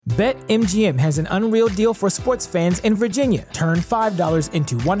BetMGM has an unreal deal for sports fans in Virginia. Turn $5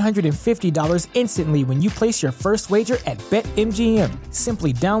 into $150 instantly when you place your first wager at BetMGM.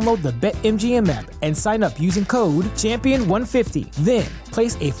 Simply download the BetMGM app and sign up using code Champion150. Then,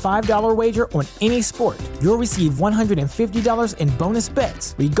 place a $5 wager on any sport. You'll receive $150 in bonus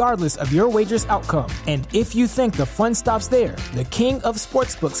bets, regardless of your wager's outcome. And if you think the fun stops there, the King of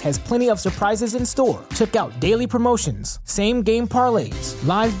Sportsbooks has plenty of surprises in store. Check out daily promotions, same-game parlays,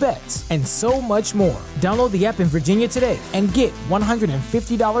 live bets, and so much more. Download the app in Virginia today and get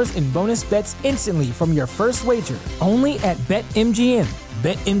 $150 in bonus bets instantly from your first wager. Only at BetMGM.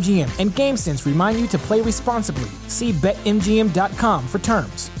 BetMGM and GameSense remind you to play responsibly. See BetMGM.com for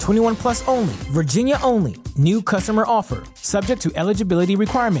terms. 21 plus only. Virginia only. New customer offer. Subject to eligibility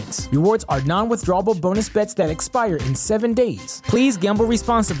requirements. Rewards are non-withdrawable bonus bets that expire in 7 days. Please gamble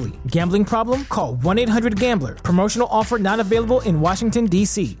responsibly. Gambling problem? Call 1-800-GAMBLER. Promotional offer not available in Washington,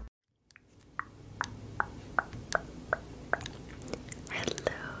 D.C.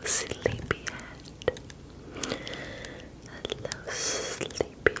 Hello, sleepyhead. Hello,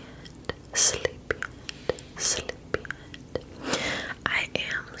 sleepyhead. Sleepyhead. I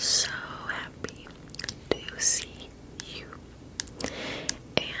am so happy to see you.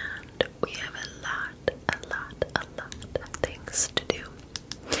 And we have a lot of things to do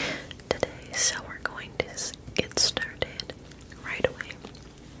today. So we're going to get started right away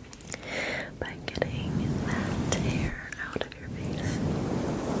by getting that hair out of your face.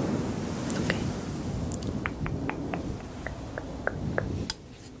 Okay.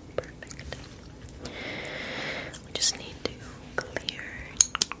 Perfect. We just need to clear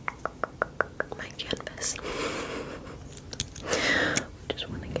my canvas. We just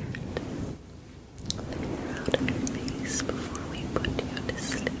want to get the hair out of your face before we put you to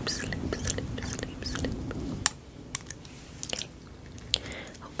sleep. Okay.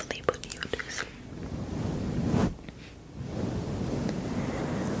 Hopefully put you to sleep.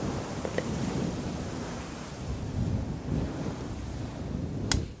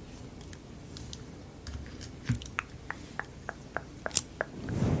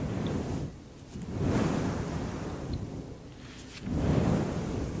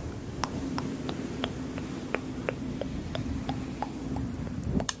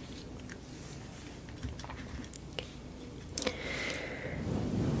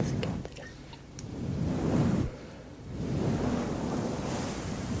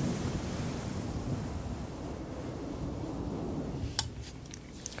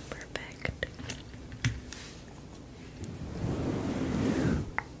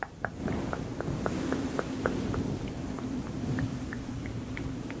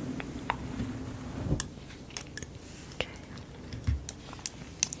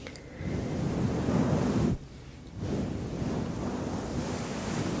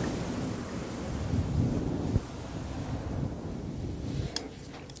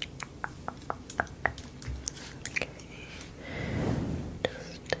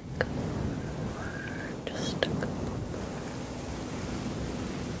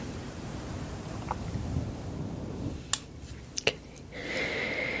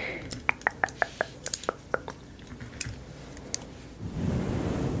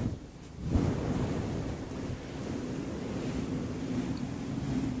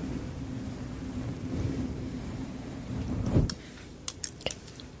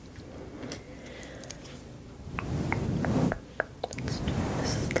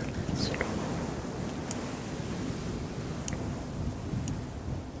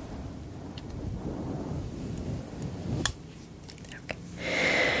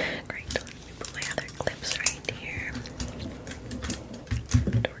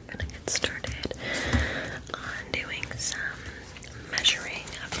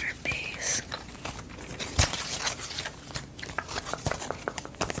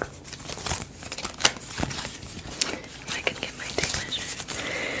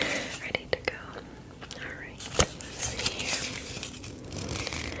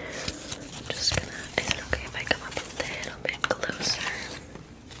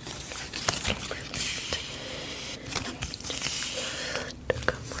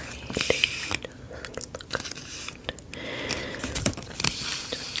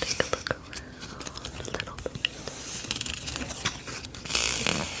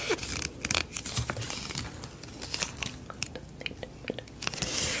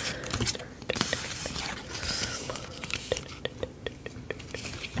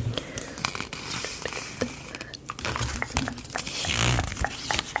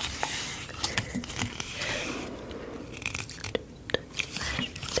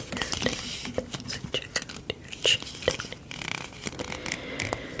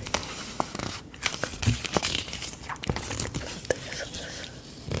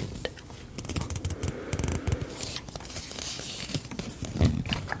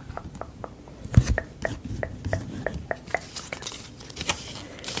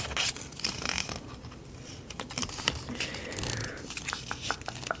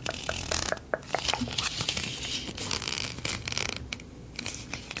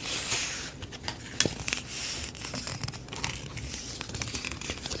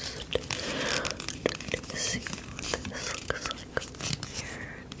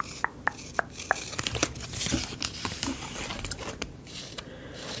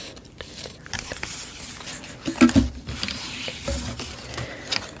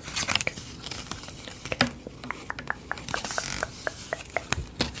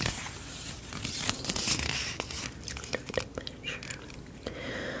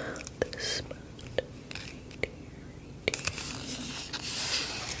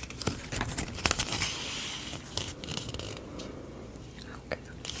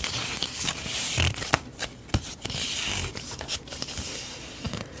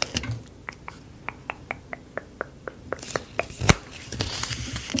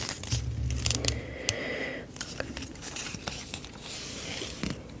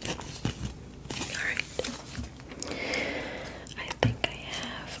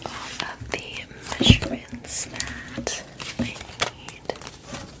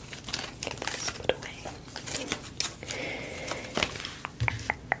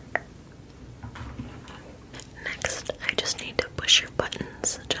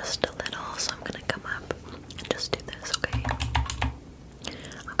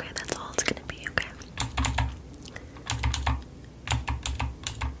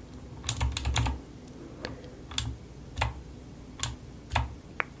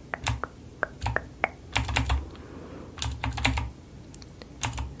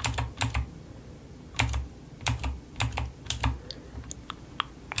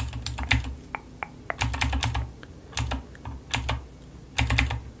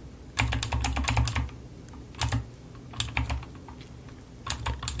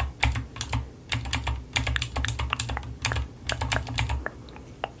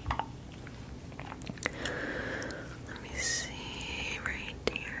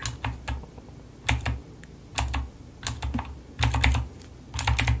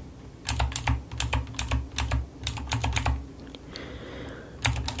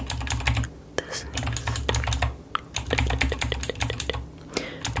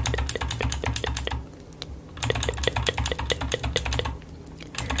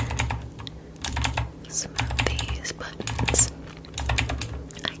 smooth these buttons.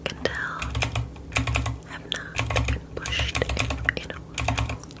 I can tell have not been pushed in a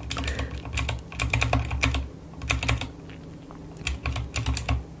while.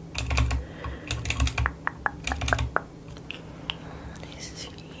 Let's see.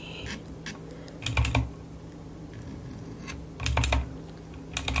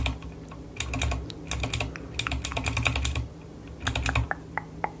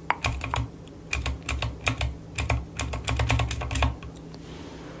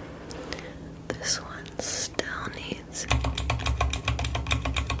 This one still needs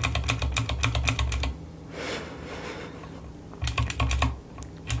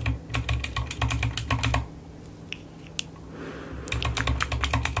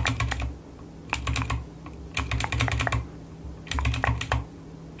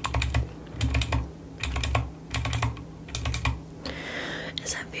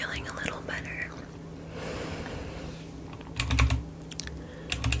Is that feeling a little better?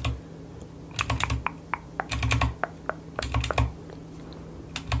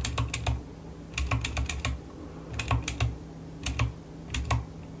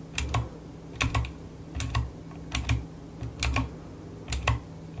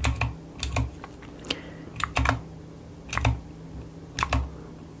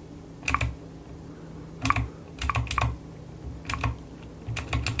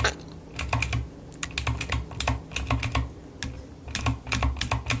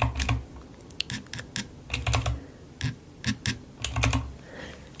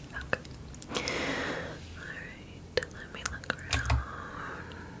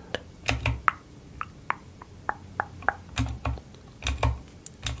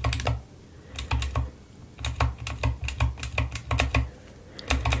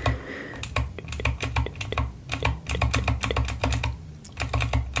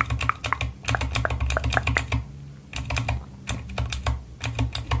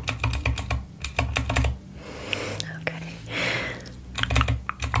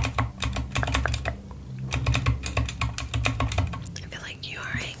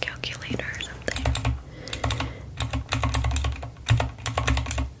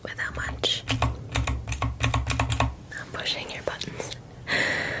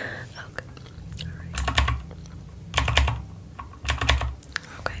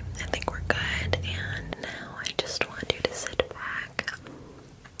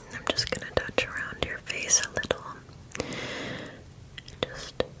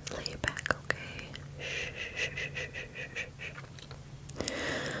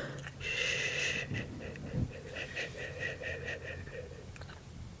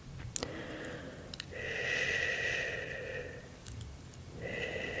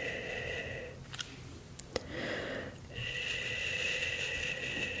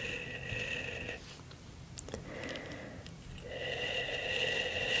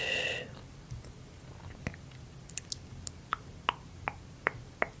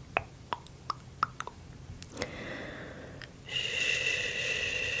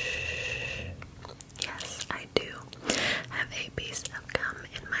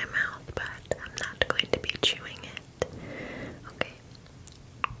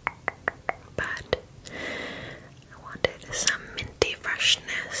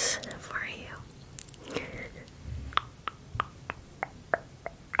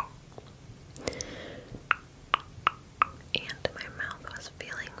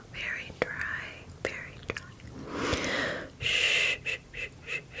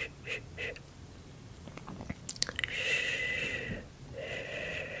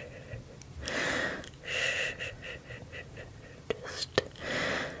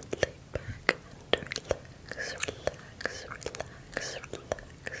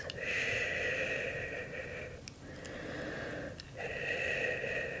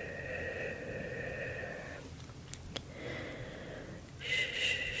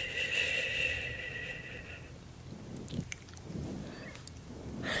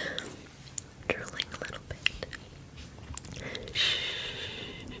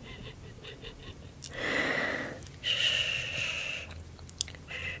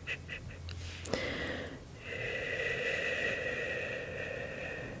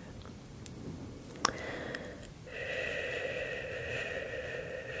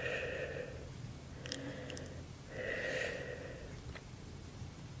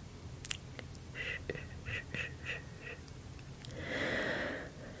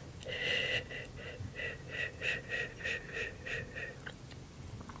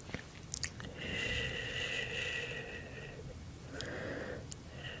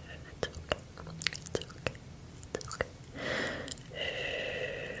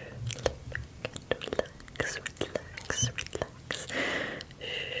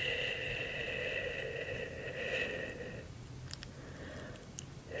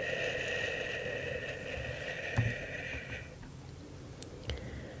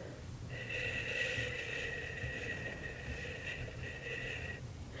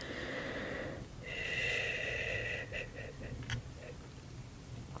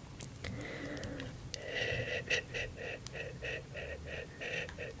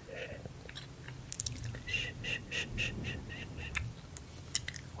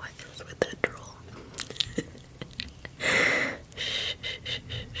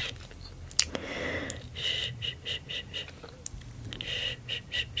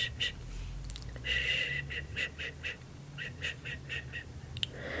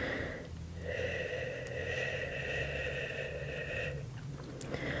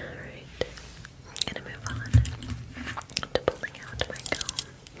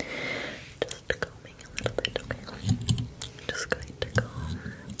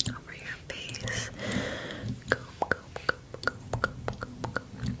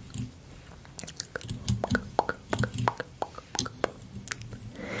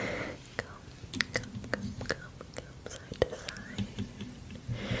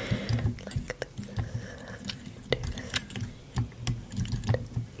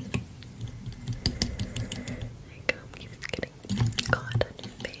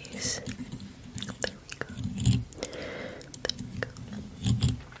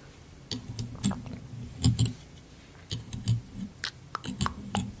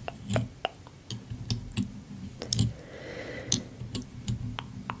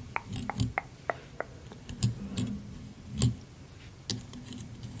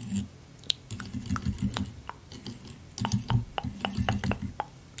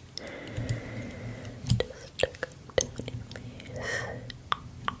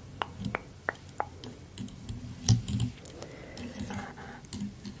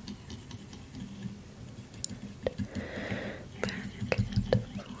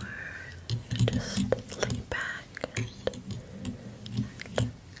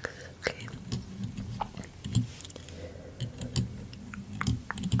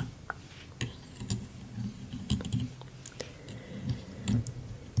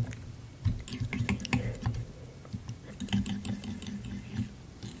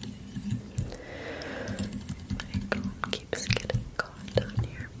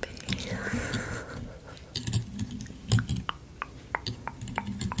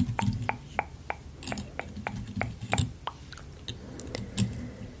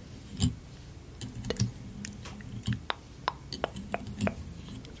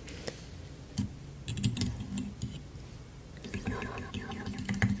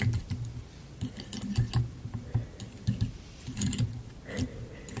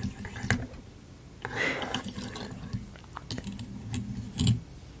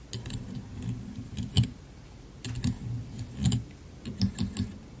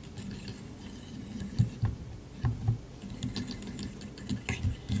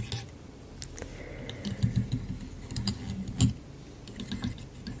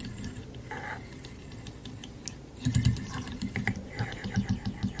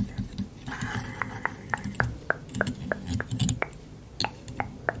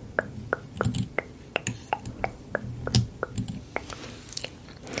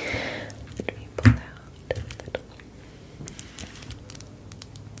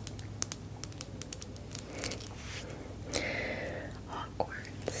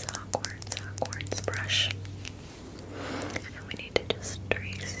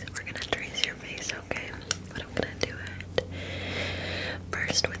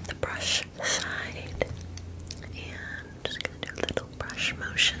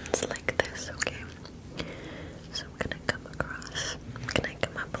 motions like this, okay? So I'm gonna come across. Can I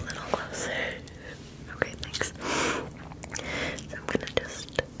come up a little closer? Okay, thanks. So I'm gonna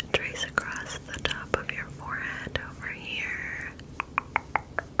just trace across the top of your forehead over here.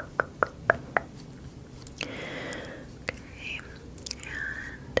 Okay,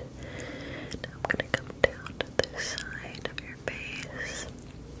 and now I'm gonna come down to this side of your face.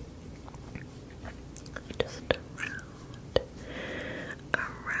 Just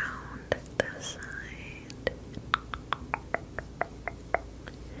around the side.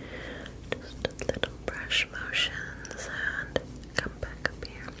 Just little brush motions and come back up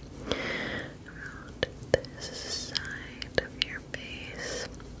here. Around this side of your face.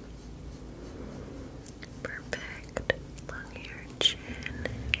 Perfect. Along your chin,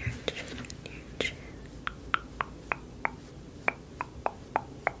 your chin, your chin.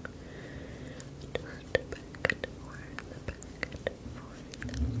 Just back and forth, back and forth.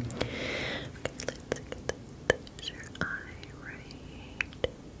 Okay, let's get there's your eye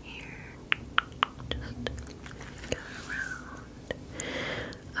right here. Just go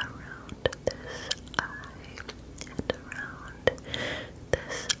around this eye and around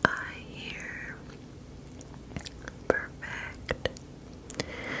this eye here. Perfect.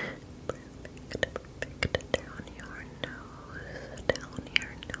 Perfect. Down your nose, down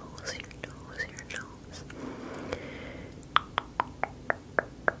your nose, your nose, your nose.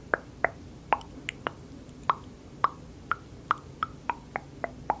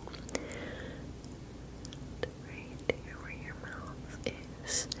 Right here where your mouth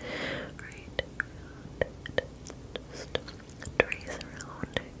is. Right around. Just trace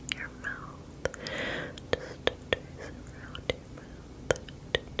around your mouth. Just trace around your mouth.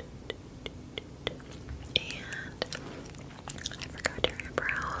 And I forgot your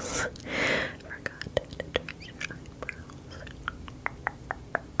eyebrows. I forgot to trace your eyebrows.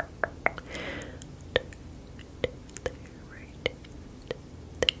 There, right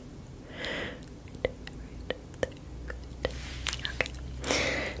there. Okay,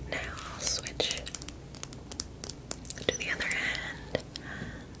 now I'll switch to the other hand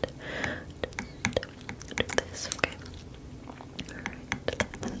and do this, okay? Alright,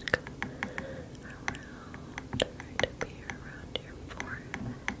 let's go around, right up here, around your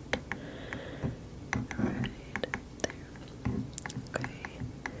forehead. Right there. Okay.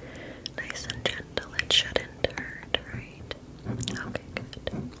 Nice and gentle, it shouldn't hurt, right? Okay, good.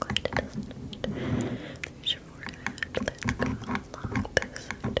 I'm glad it doesn't. There's your forehead. Let's go along this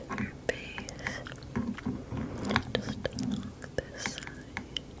side of your face. Just along this side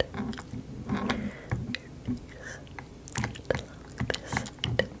of your face. And along this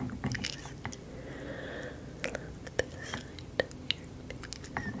side of your face. Along this side of your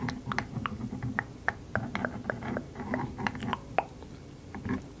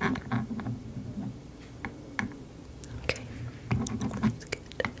Okay, let's get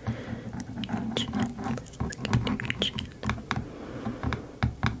your chin. Let's look at your chin.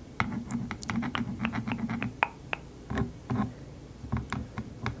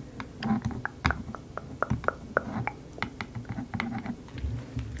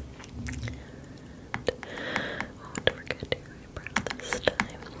 Won't forget your eyebrow this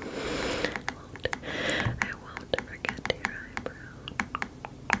time. I won't forget your eyebrow.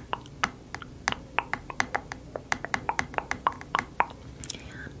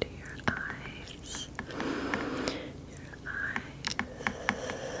 And your eyes. Your eyes.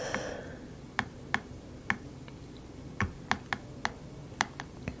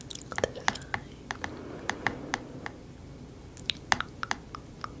 This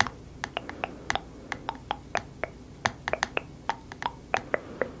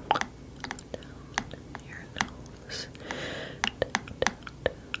down your nose, down your nose,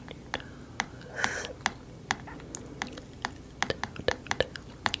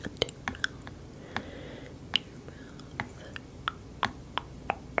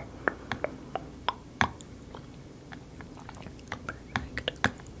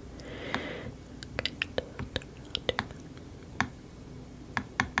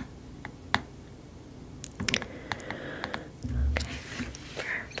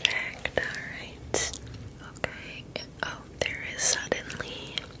 perfect, alright. Okay, oh, there is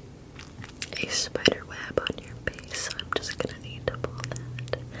suddenly a spider web on your face, so I'm just gonna need to pull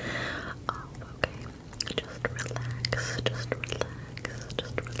that off, okay? Just relax, just relax,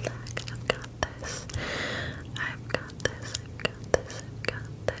 just relax. I've got this. I've got this, I've got this, I've got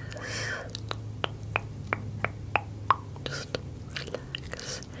this. Just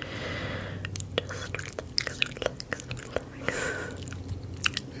relax. Just relax.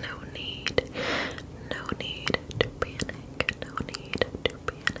 No need to panic. No need to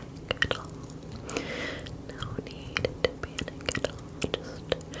panic.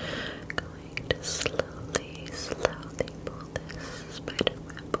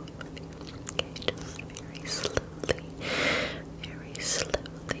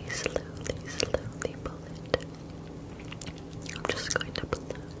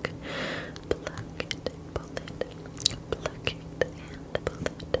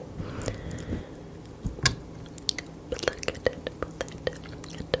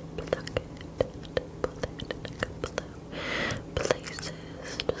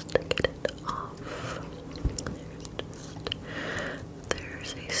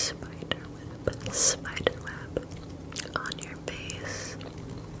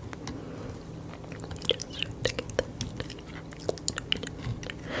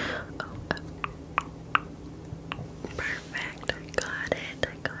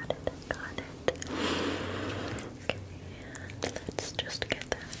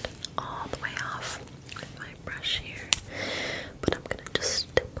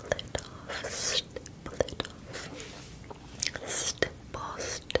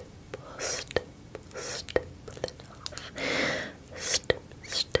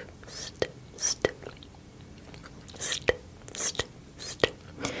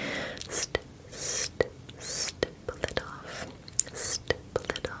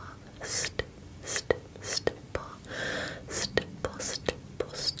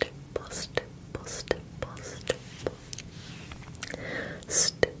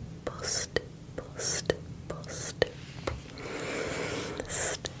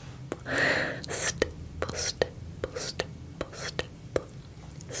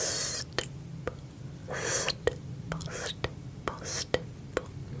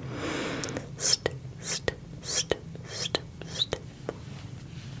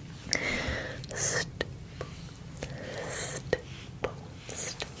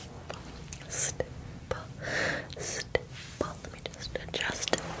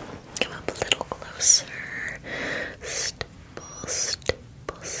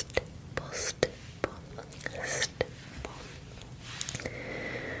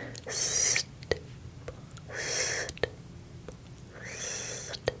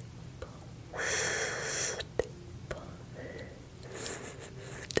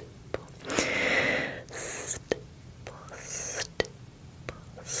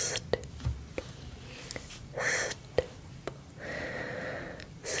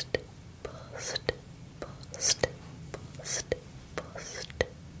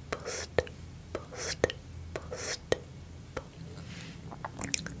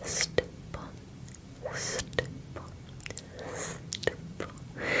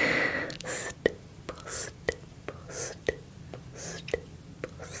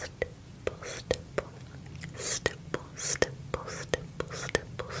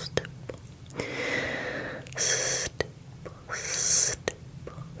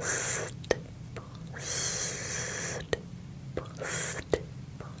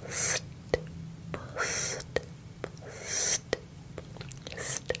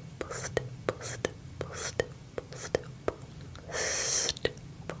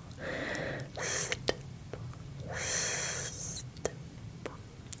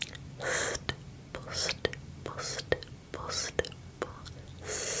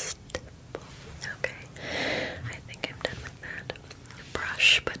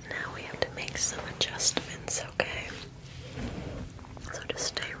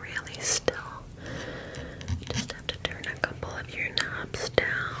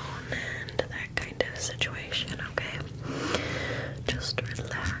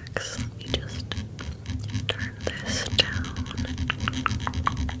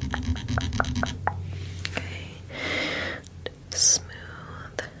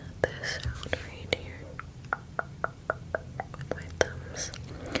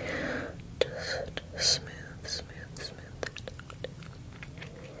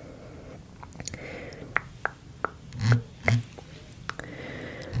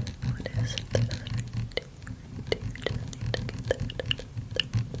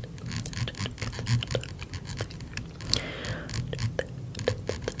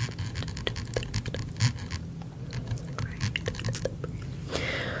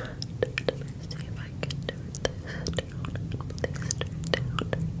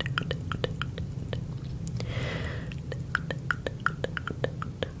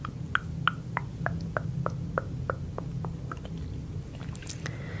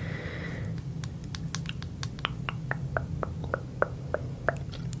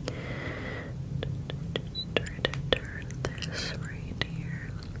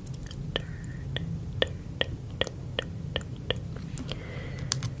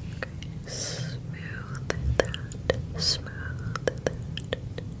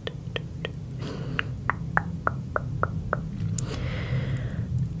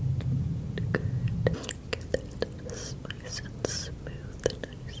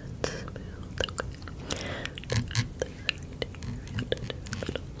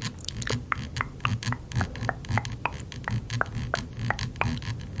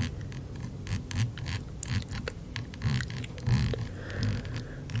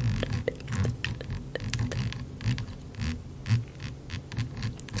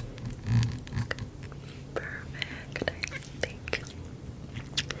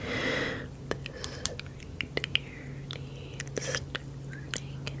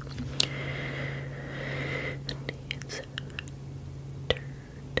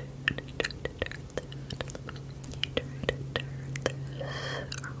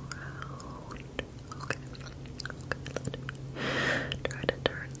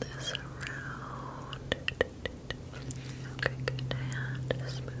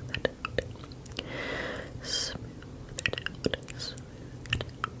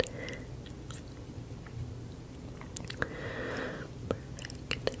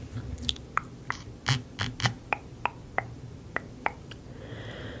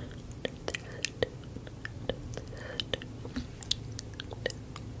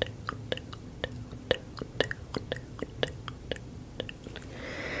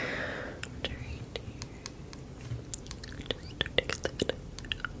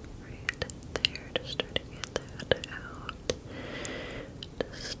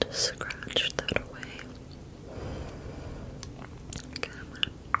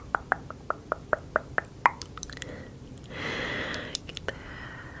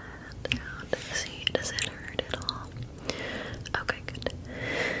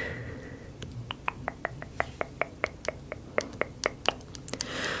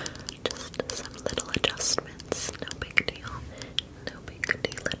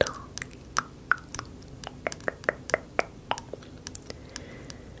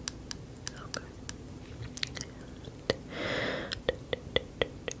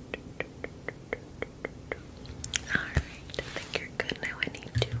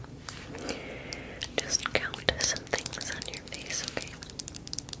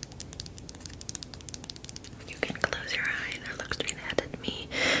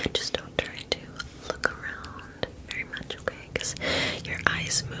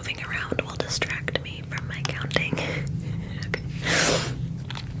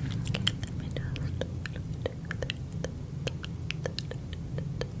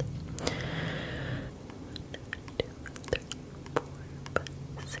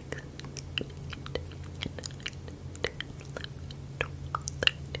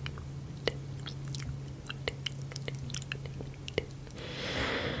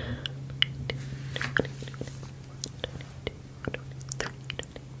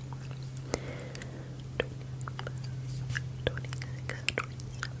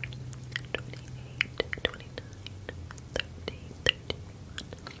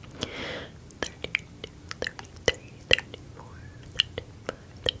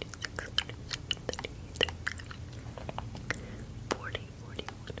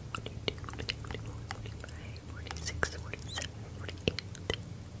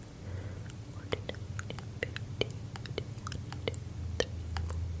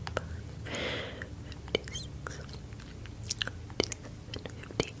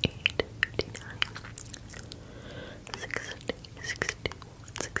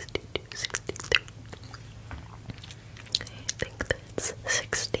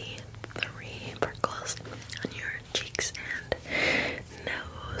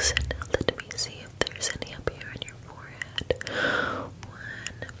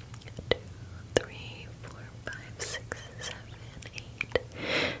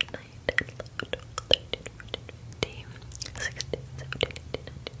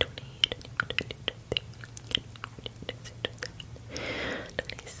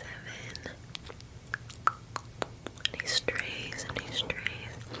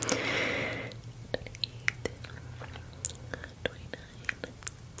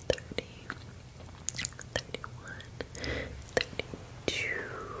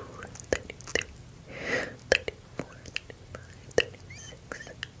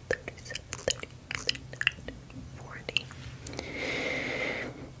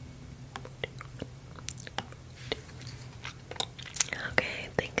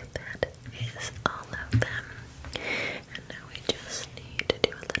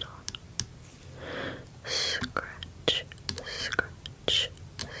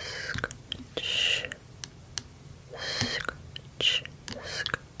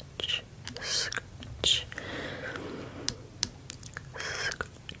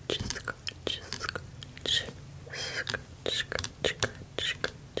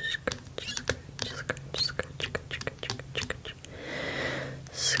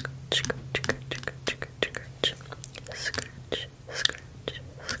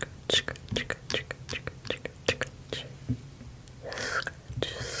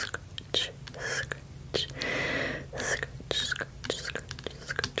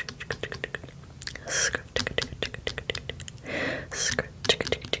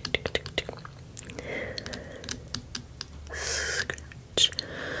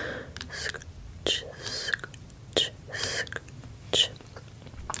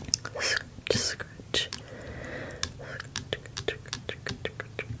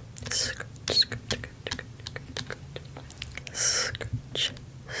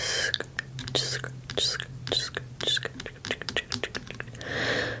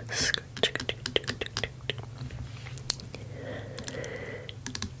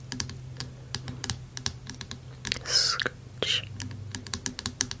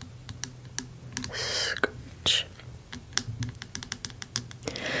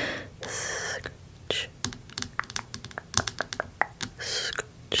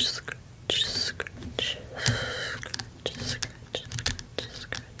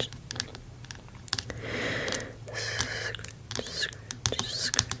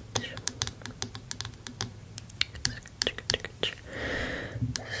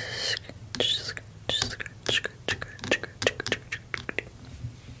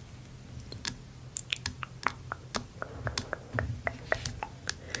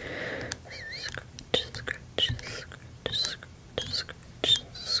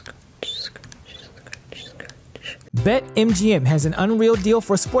 BetMGM has an unreal deal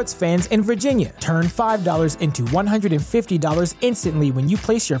for sports fans in Virginia. Turn $5 into $150 instantly when you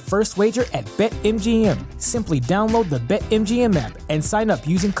place your first wager at BetMGM. Simply download the BetMGM app and sign up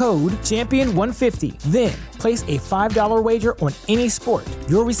using code Champion150. Then, place a $5 wager on any sport.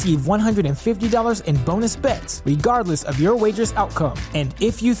 You'll receive $150 in bonus bets, regardless of your wager's outcome. And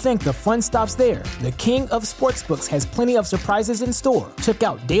if you think the fun stops there, the king of sportsbooks has plenty of surprises in store. Check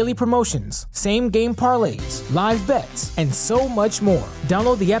out daily promotions, same-game parlays, live bets, and so much more.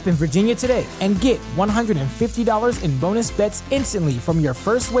 Download the app in Virginia today and get $150 in bonus bets instantly from your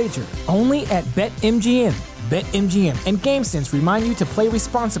first wager. Only at BetMGM. BetMGM and GameSense remind you to play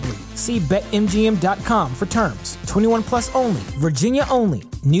responsibly. See BetMGM.com for terms. 21 plus only. Virginia only.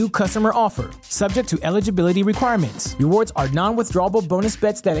 New customer offer. Subject to eligibility requirements. Rewards are non-withdrawable bonus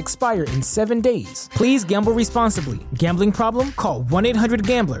bets that expire in 7 days. Please gamble responsibly. Gambling problem? Call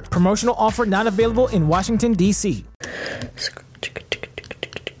 1-800-GAMBLER. Promotional offer not available in Washington, D.C.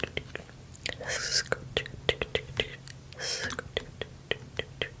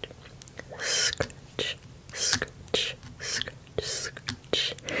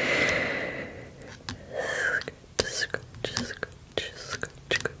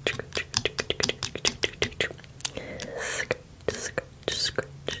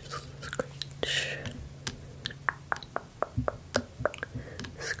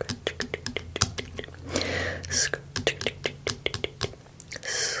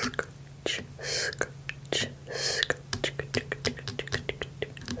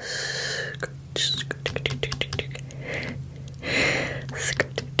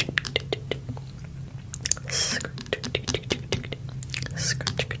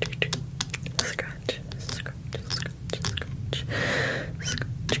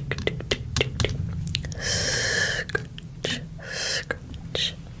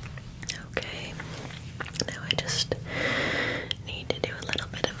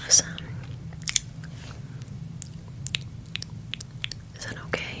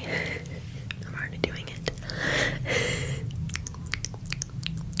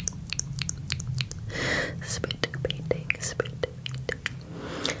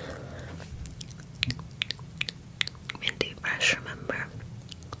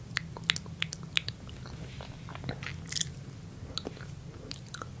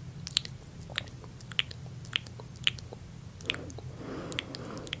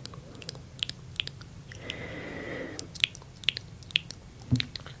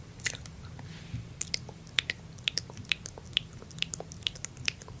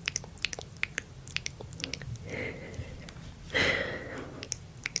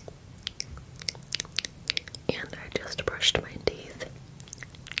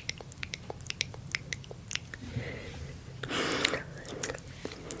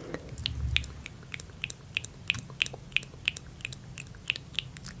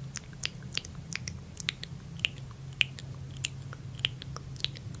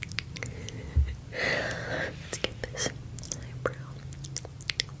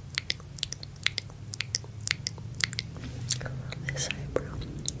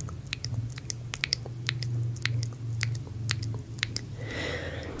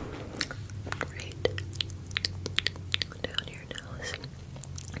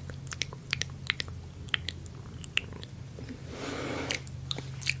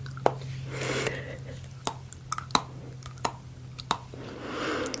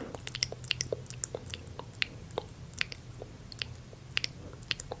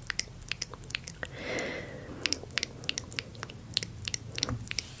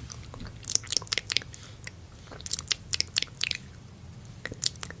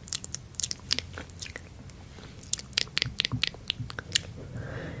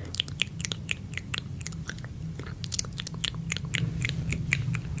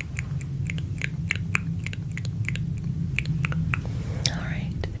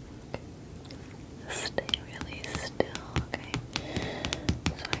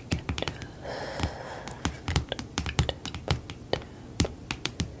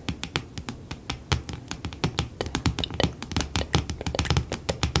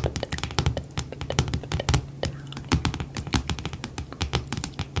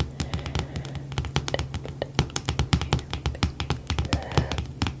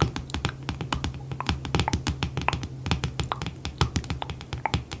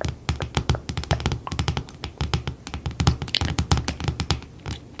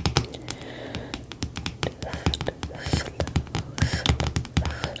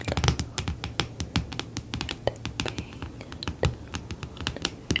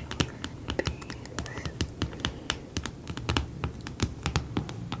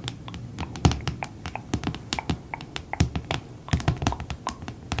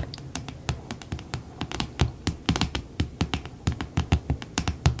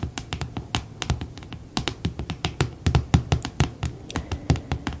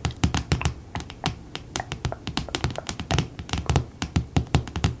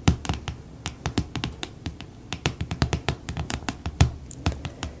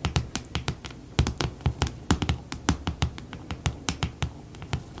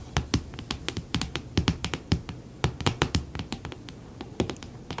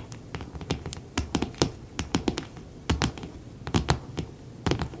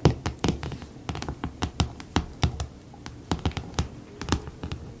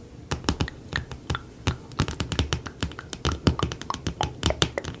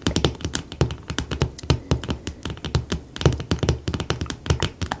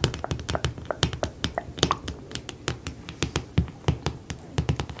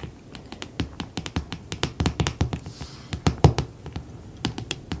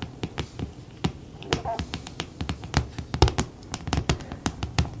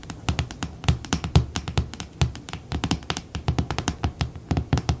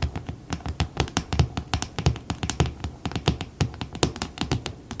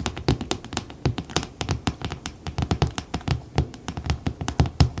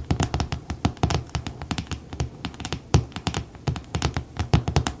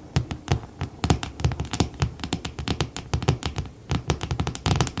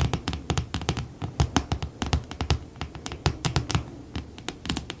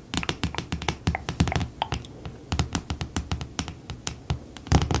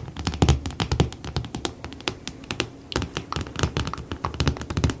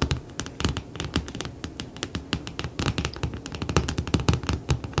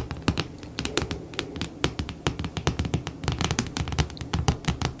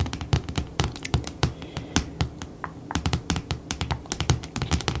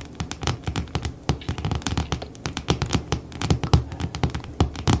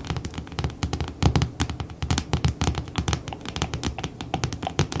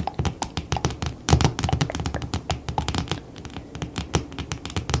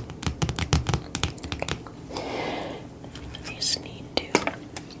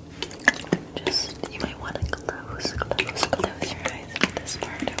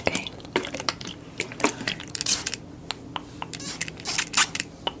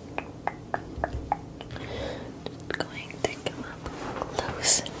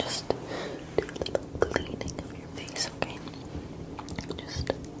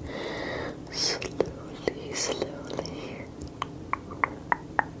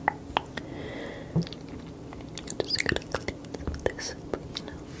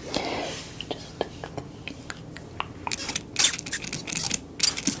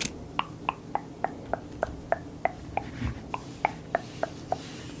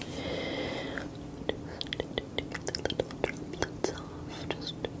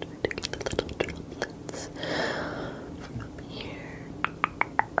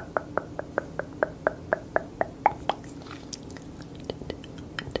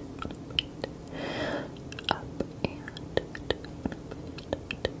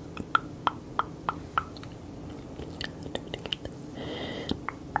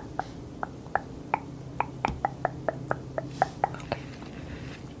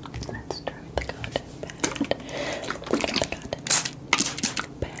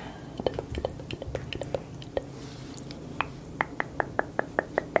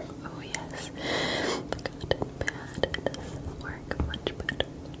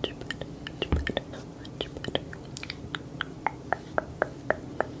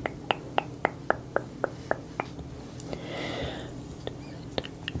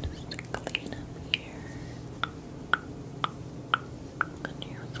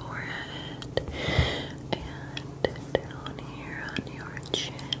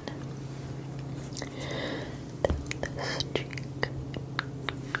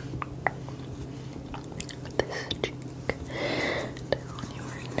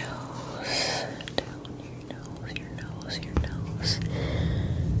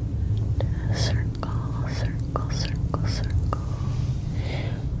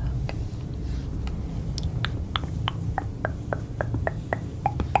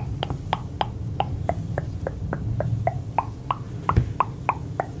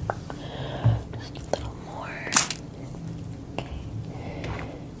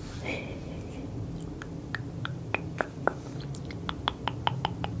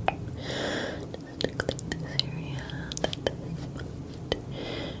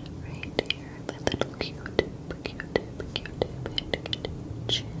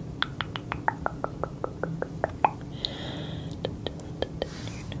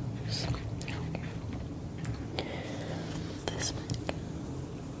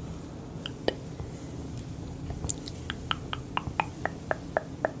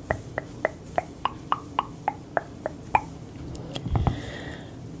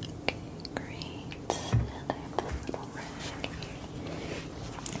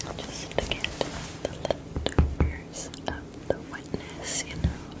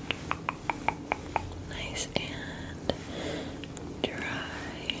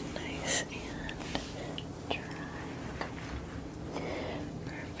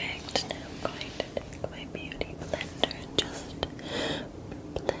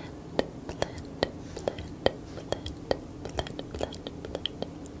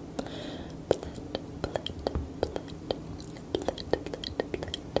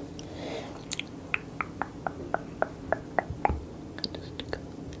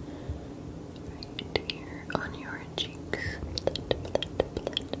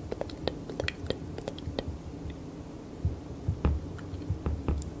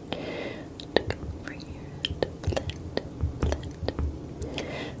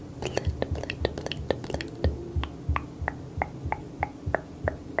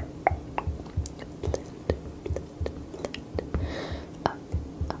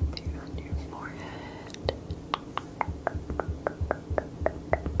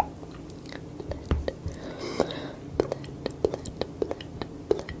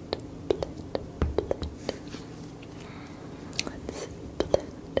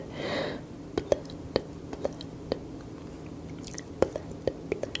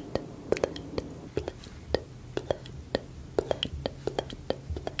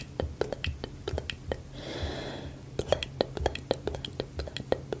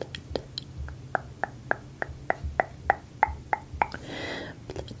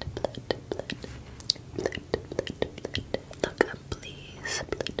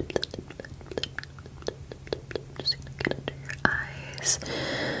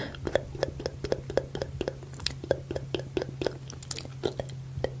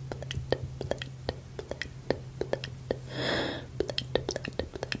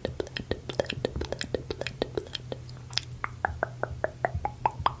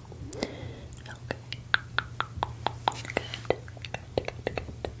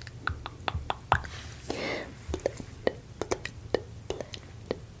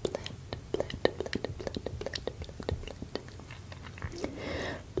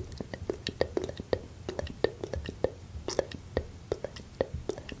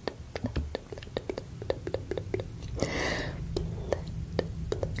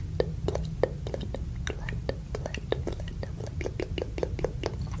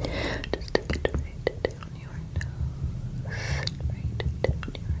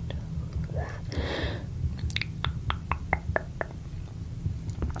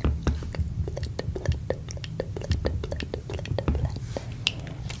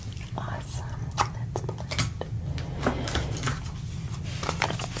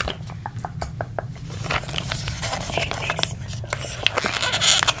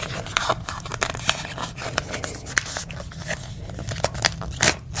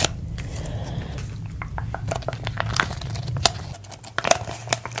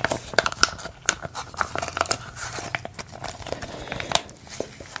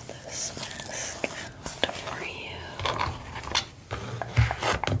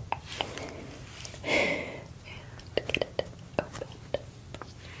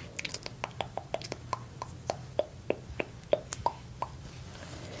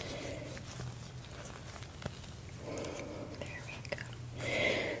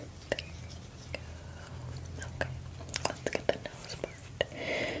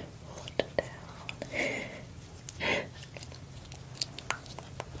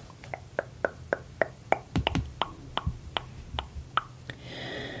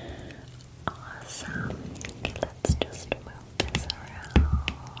 Okay, let's just move this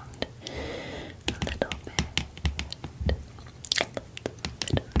around a little bit.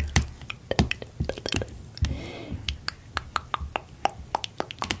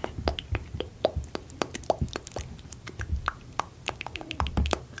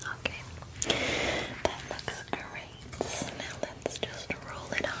 Okay, that looks great. Now let's just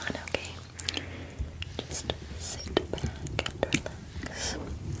roll it on, okay? Just sit back and relax.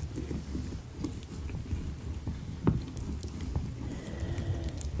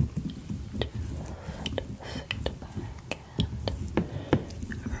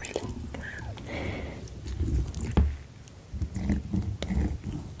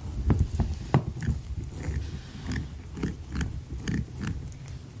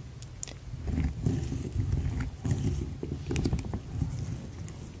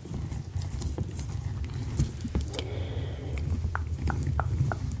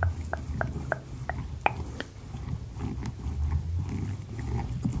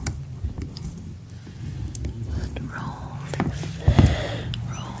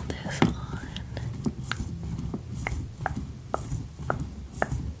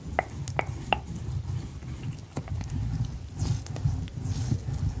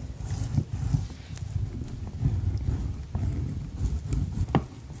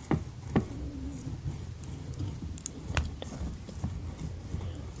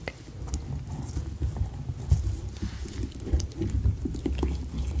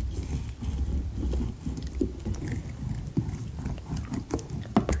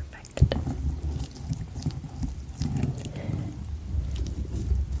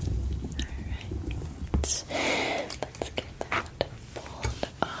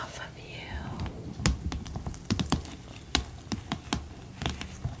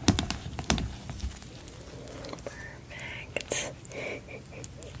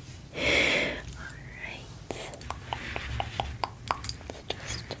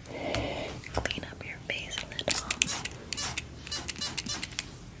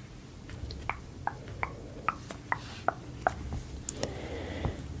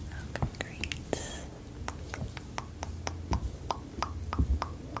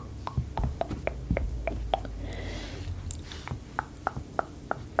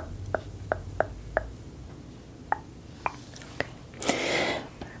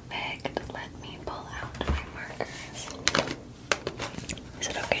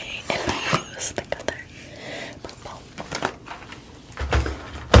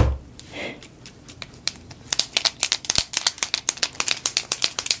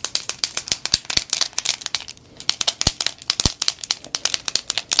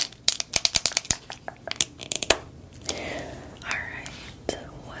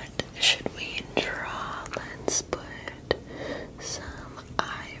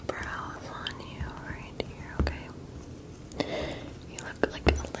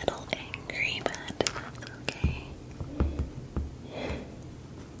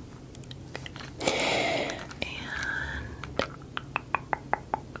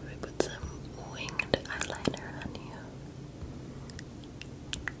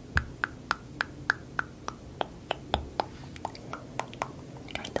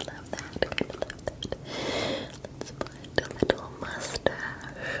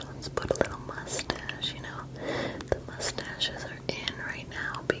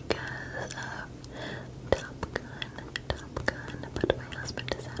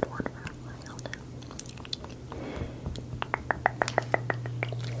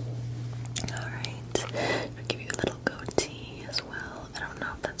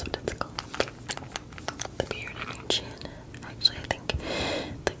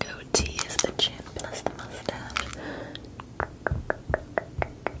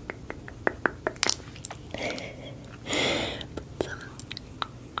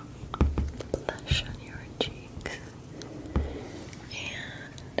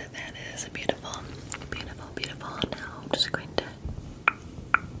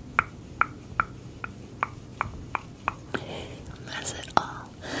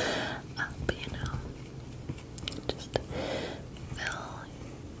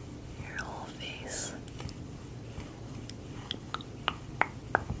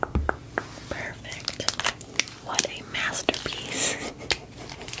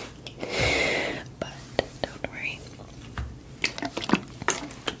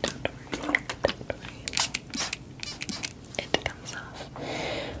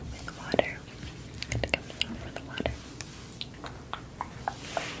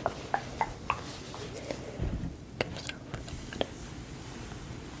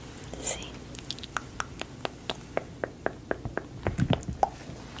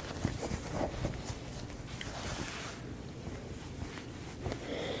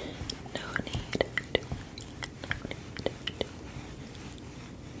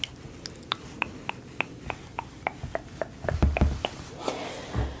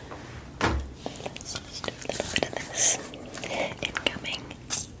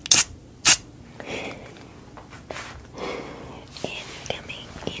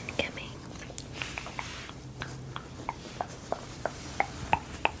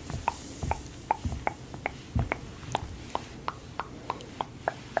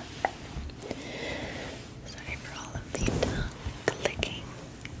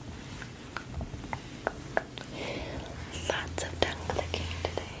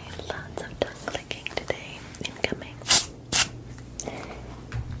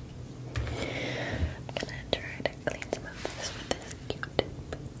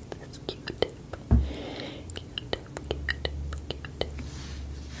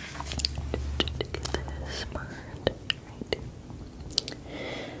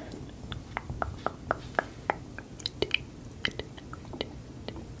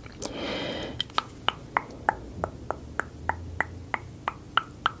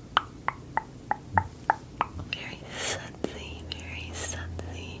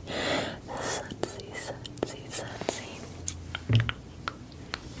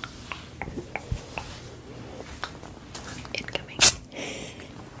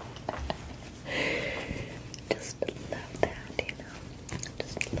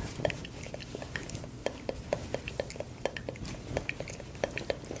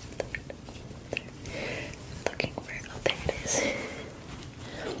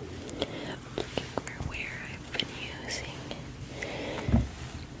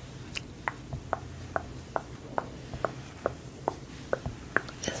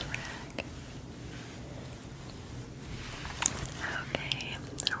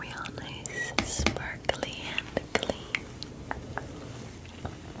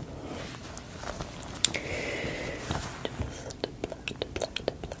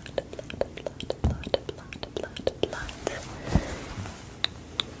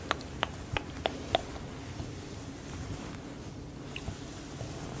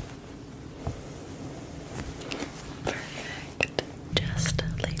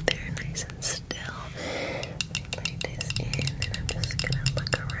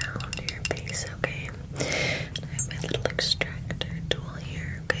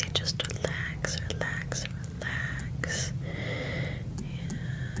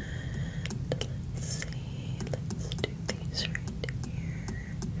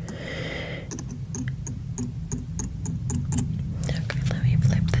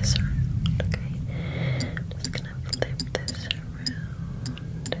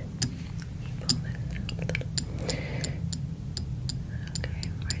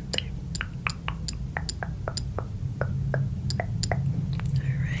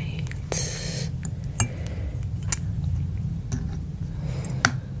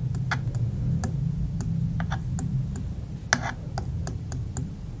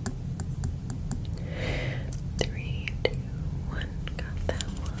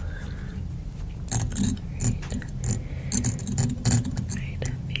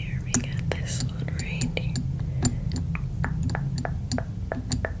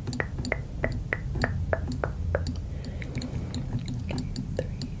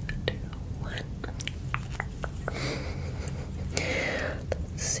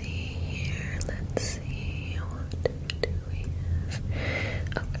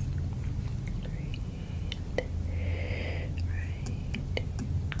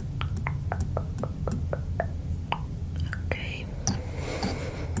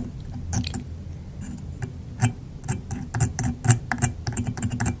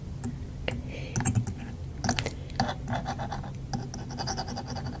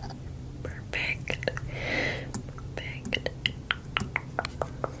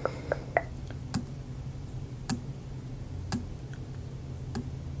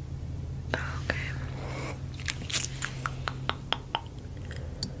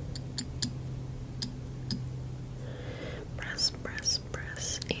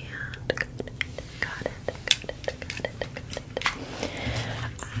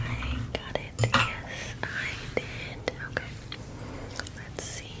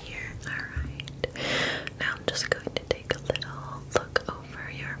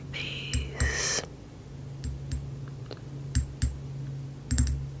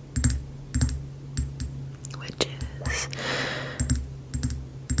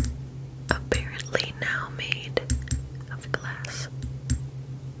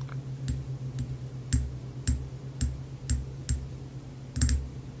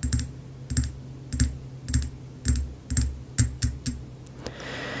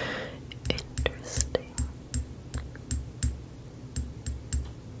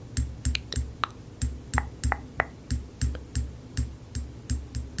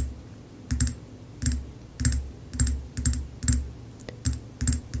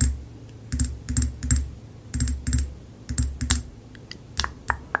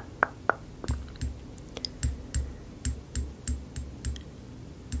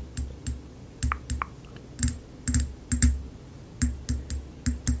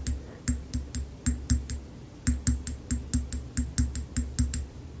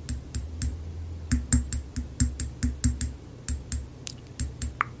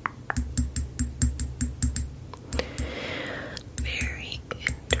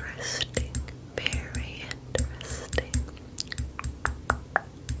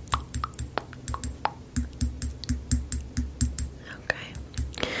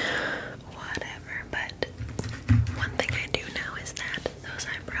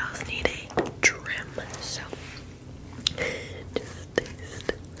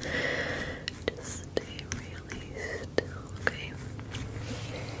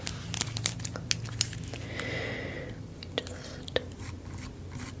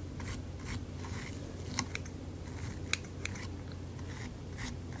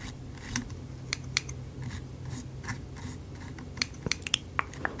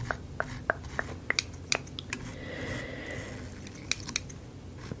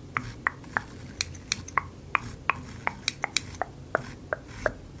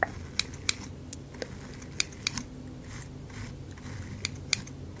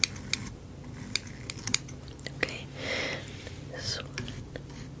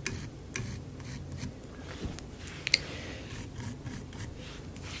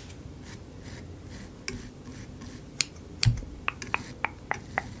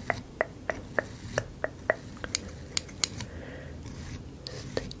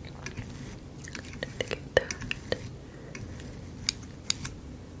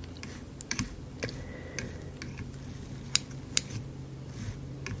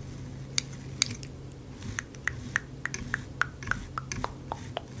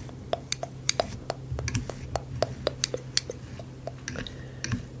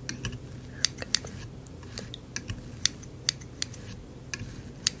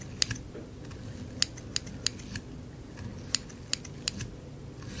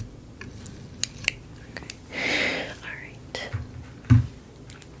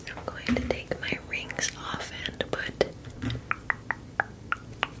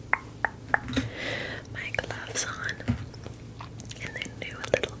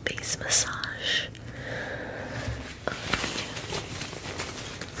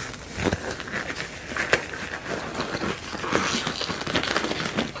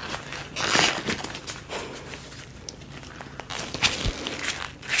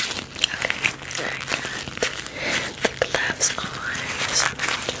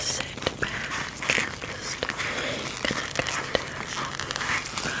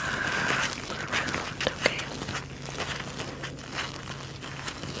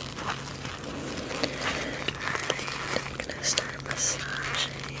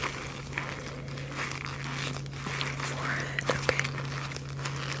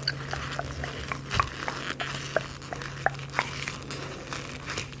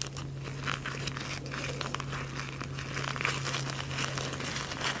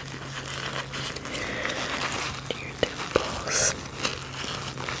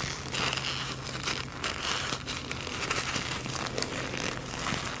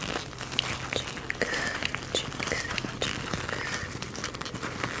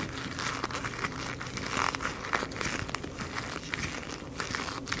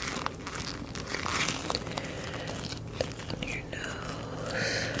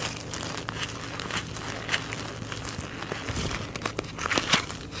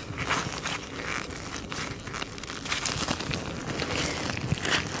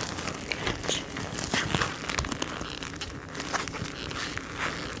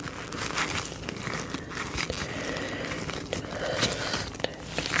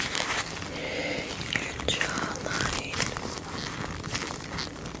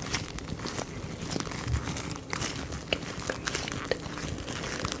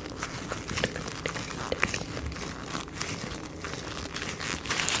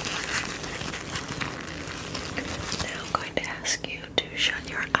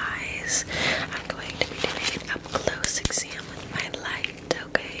 eyes. I'm going to be doing an up-close exam with my light,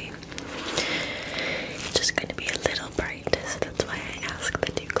 okay? It's just going to be a little bright, so that's why I ask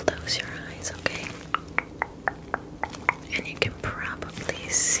that you close your eyes, okay? And you can probably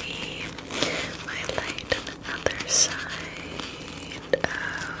see my light on the other side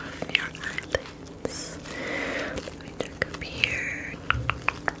of your eyelids. Let me check up here.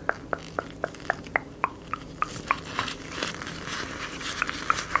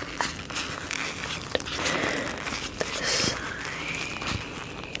 This side.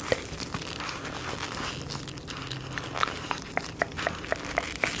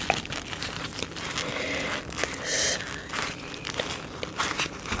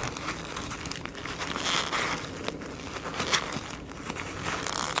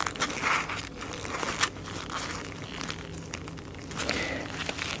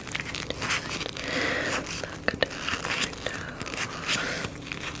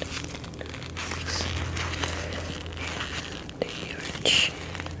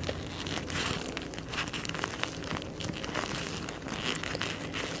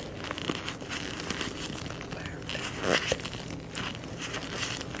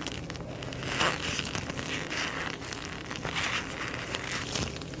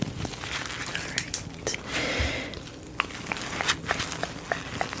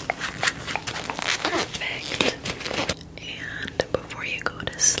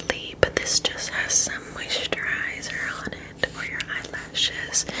 Sleep. This just has some moisturizer on it for your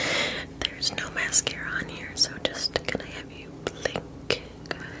eyelashes. There's no mascara on here, so just can I have you blink?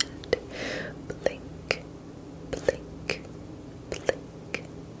 Good. Blink. Blink. Blink.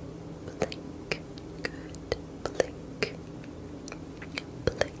 Blink. Good. Blink. Blink.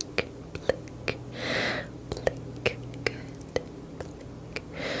 Blink. Blink. Good. Blink. Blink.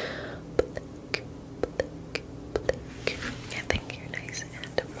 Blink. Blink. I think you're nice and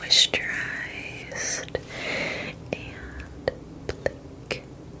moisturized. And blink,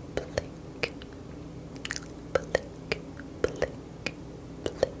 blink, blink, blink, blink, blink,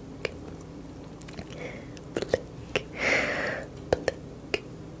 blink, blink,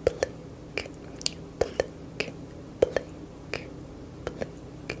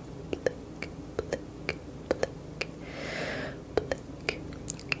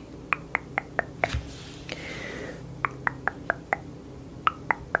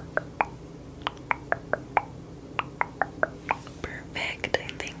 Perfect. I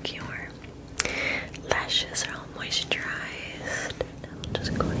think your lashes are all moisturized. Now I'm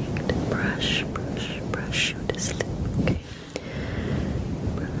just going to brush you to sleep, okay?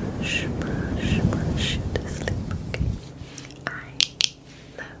 Brush you to sleep, okay? I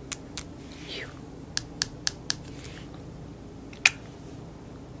love you.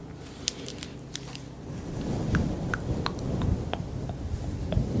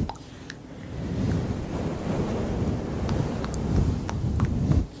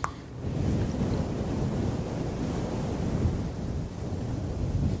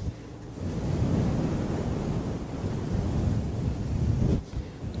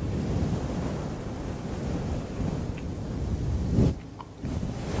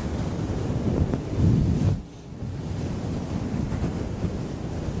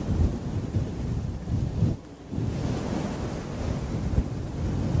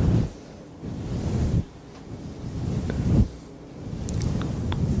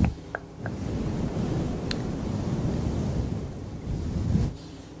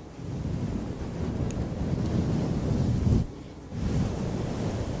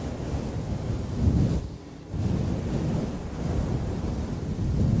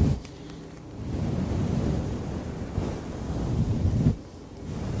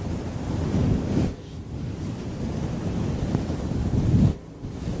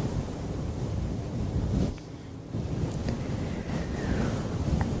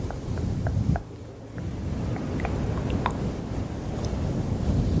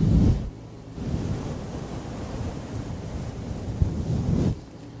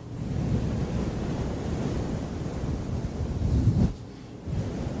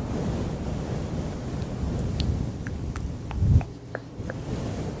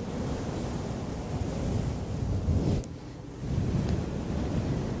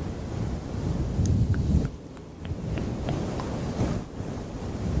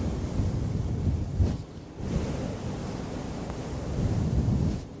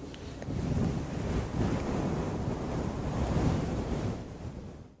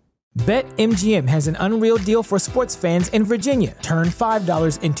 BetMGM has an unreal deal for sports fans in Virginia. Turn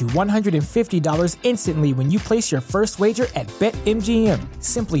 $5 into $150 instantly when you place your first wager at BetMGM.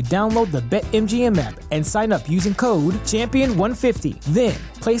 Simply download the BetMGM app and sign up using code Champion150. Then,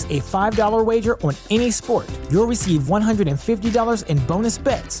 Place a $5 wager on any sport. You'll receive $150 in bonus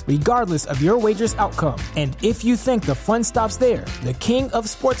bets, regardless of your wager's outcome. And if you think the fun stops there, the King of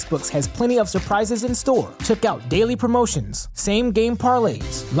Sportsbooks has plenty of surprises in store. Check out daily promotions, same-game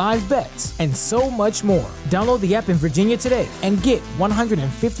parlays, live bets, and so much more. Download the app in Virginia today and get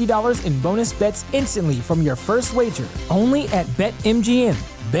 $150 in bonus bets instantly from your first wager. Only at BetMGM.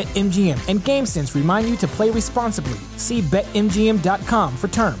 BetMGM and GameSense remind you to play responsibly. See BetMGM.com for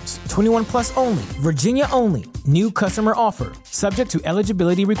terms. 21 plus only. Virginia only. New customer offer. Subject to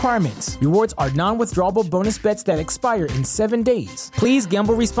eligibility requirements. Rewards are non-withdrawable bonus bets that expire in 7 days. Please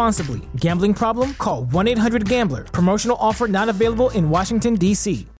gamble responsibly. Gambling problem? Call 1-800-GAMBLER. Promotional offer not available in Washington, D.C.